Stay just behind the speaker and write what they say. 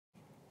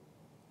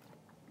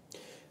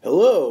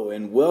Hello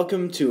and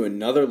welcome to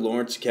another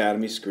Lawrence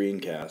Academy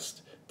screencast.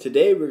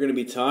 Today we're going to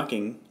be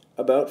talking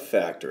about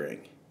factoring.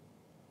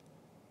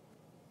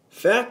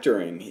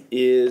 Factoring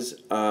is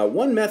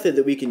one method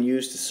that we can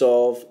use to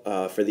solve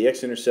for the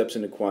x-intercepts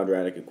in a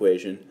quadratic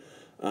equation.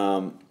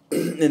 And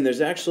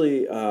there's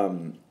actually a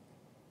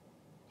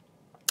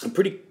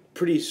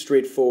pretty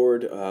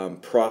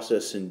straightforward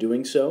process in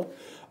doing so.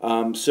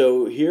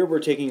 So here we're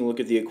taking a look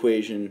at the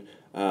equation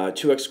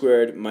 2x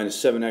squared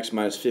minus 7x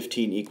minus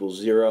 15 equals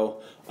 0.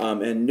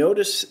 And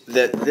notice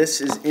that this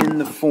is in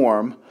the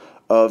form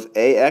of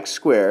ax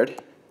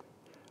squared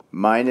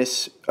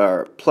minus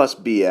or plus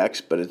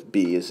bx, but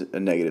b is a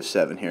negative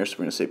 7 here, so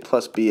we're going to say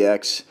plus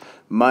bx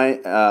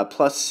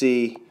plus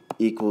c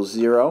equals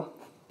 0.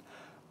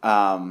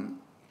 And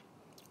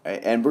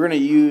we're going to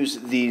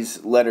use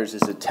these letters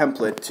as a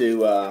template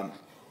to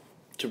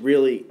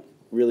really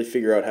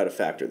figure out how to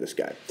factor this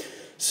guy.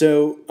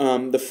 So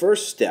the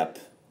first step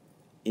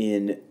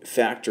in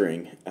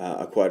factoring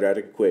a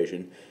quadratic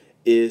equation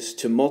is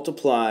to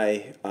multiply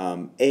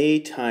a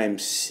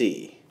times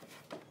c.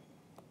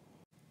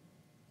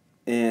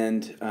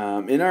 And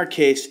in our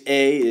case,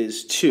 a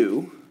is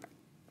 2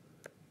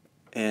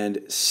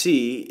 and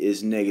c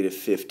is negative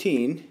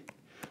 15.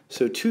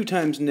 So 2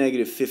 times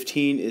negative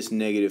 15 is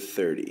negative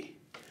 30.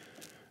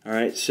 All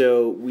right,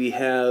 so we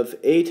have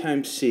a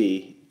times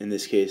c, in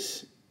this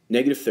case,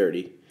 negative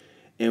 30,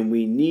 and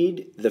we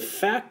need the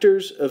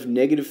factors of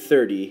negative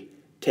 30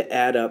 to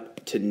add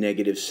up to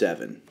negative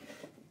 7.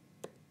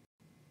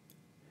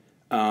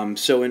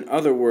 So in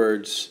other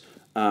words,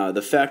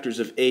 the factors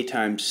of a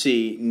times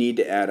c need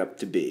to add up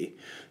to b.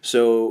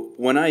 So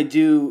when I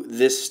do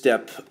this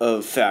step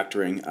of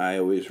factoring, I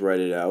always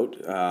write it out,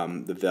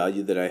 the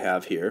value that I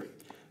have here,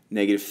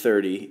 negative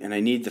 30, and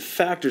I need the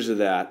factors of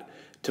that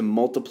to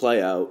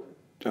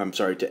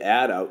to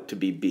add out to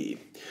be b.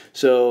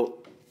 So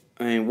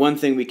one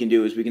thing we can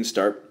do is we can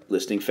start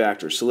listing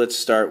factors. So let's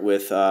start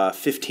with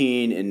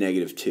 15 and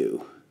negative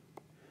 2.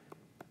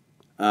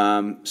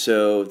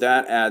 So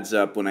that adds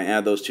up, when I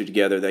add those two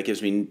together, that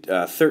gives me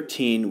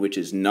 13, which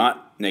is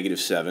not negative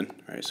 7.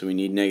 All right, so we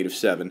need negative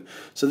 7.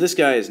 So this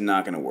guy is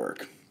not going to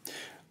work.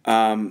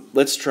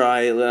 Let's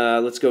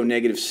go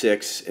negative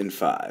 6 and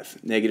 5.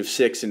 Negative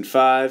 6 and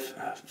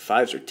 5.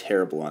 5s are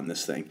terrible on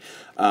this thing.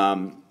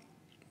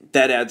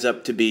 That adds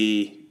up to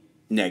be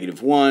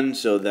negative 1,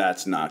 so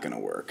that's not going to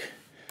work.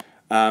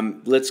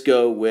 Let's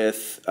go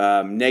with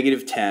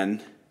negative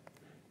 10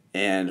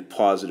 and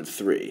positive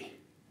 3.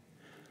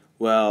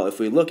 Well, if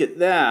we look at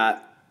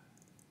that,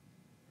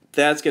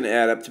 that's going to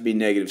add up to be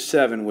negative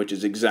 7, which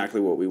is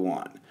exactly what we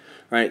want.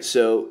 Right,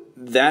 so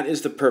that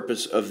is the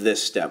purpose of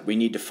this step. We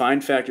need to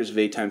find factors of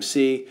a times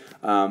c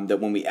that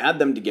when we add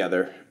them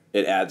together,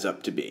 it adds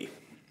up to b.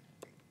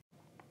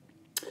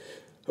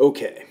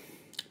 Okay,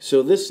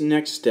 so this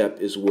next step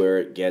is where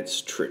it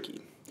gets tricky.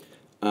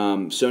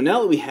 So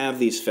now that we have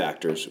these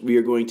factors, we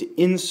are going to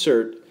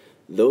insert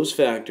those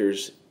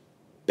factors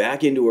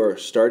back into our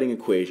starting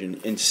equation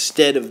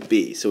instead of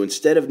b. So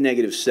instead of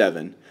negative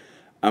 7,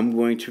 I'm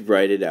going to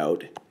write it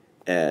out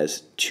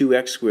as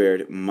 2x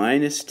squared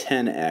minus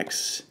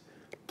 10x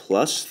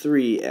plus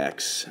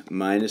 3x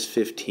minus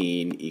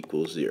 15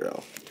 equals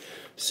 0.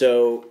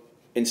 So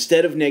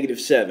instead of negative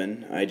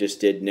 7, I just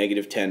did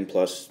negative 10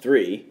 plus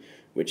 3,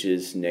 which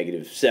is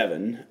negative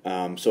 7.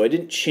 So I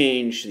didn't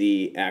change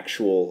the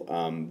actual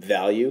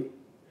value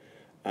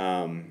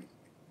of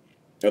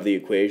the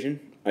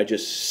equation. I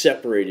just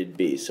separated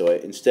b. So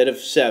instead of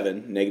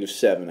 7, negative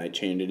 7, I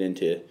changed it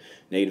into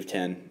negative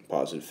 10,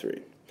 positive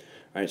 3.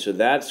 All right, so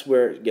that's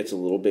where it gets a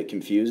little bit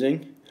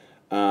confusing.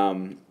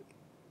 And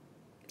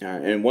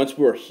once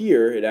we're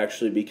here, it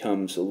actually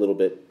becomes a little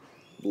bit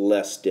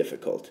less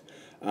difficult.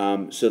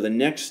 So the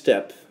next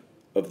step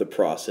of the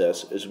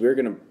process is we're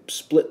going to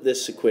split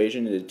this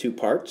equation into two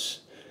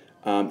parts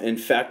and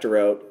factor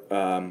out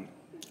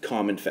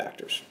common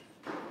factors.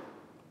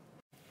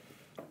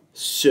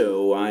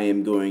 So I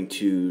am going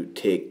to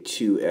take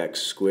 2x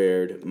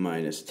squared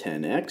minus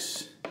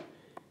 10x,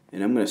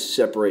 and I'm going to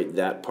separate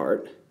that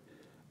part,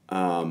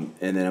 and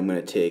then I'm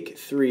going to take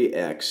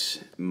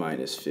 3x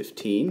minus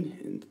 15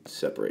 and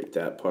separate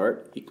that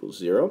part, equals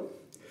 0. All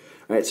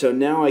right, so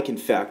now I can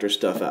factor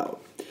stuff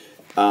out.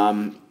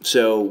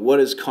 So what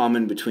is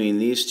common between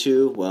these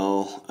two?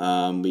 Well,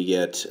 we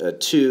get a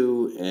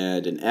 2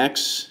 and an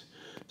x,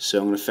 so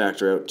I'm going to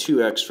factor out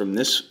 2x from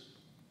this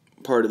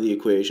part of the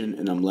equation,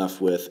 and I'm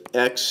left with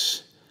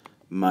x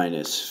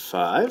minus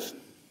 5.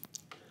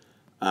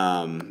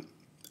 The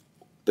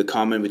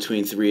common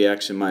between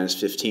 3x and minus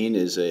 15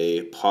 is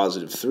a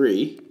positive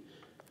 3,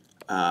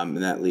 and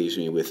that leaves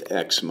me with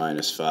x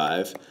minus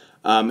 5.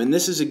 And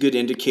this is a good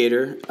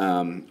indicator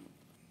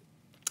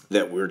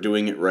that we're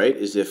doing it right,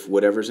 is if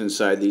whatever's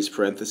inside these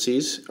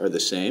parentheses are the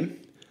same.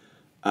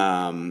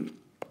 All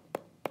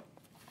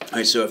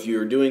right, so if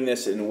you're doing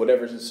this and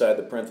whatever's inside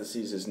the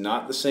parentheses is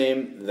not the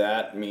same,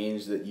 that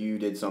means that you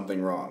did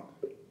something wrong.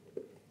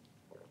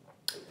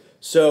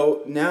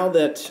 So now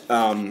that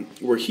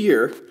we're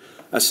here,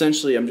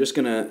 essentially I'm just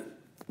going to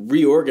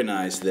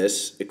reorganize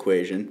this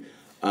equation,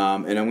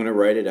 and I'm going to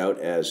write it out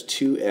as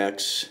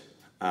 2x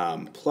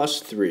plus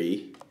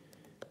 3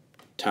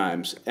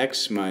 times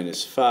x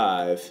minus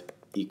 5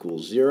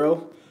 equals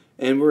 0,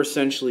 and we're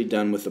essentially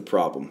done with the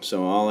problem.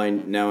 So all I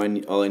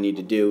need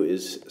to do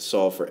is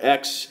solve for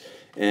x,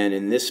 and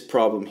in this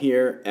problem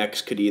here,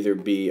 x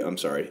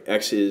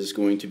is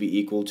going to be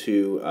equal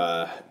to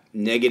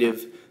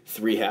negative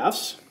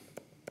 3/2.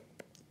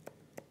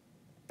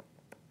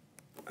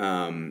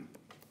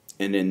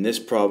 And in this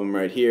problem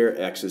right here,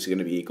 x is going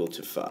to be equal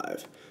to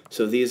 5.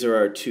 So these are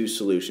our two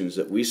solutions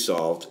that we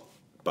solved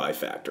by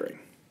factoring.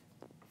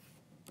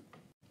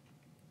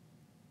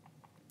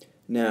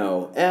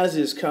 Now, as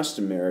is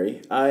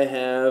customary, I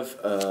have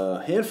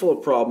a handful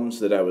of problems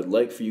that I would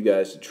like for you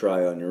guys to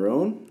try on your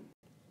own.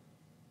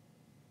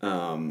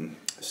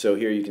 So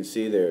here you can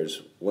see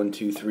there's 1,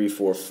 2, 3,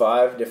 4,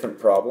 5 different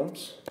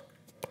problems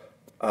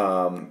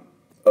of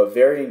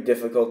varying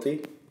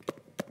difficulty.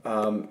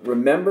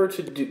 Remember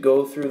to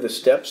go through the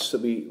steps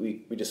that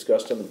we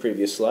discussed on the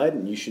previous slide,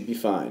 and you should be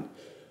fine.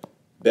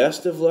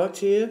 Best of luck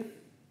to you.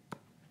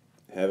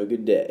 Have a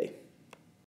good day.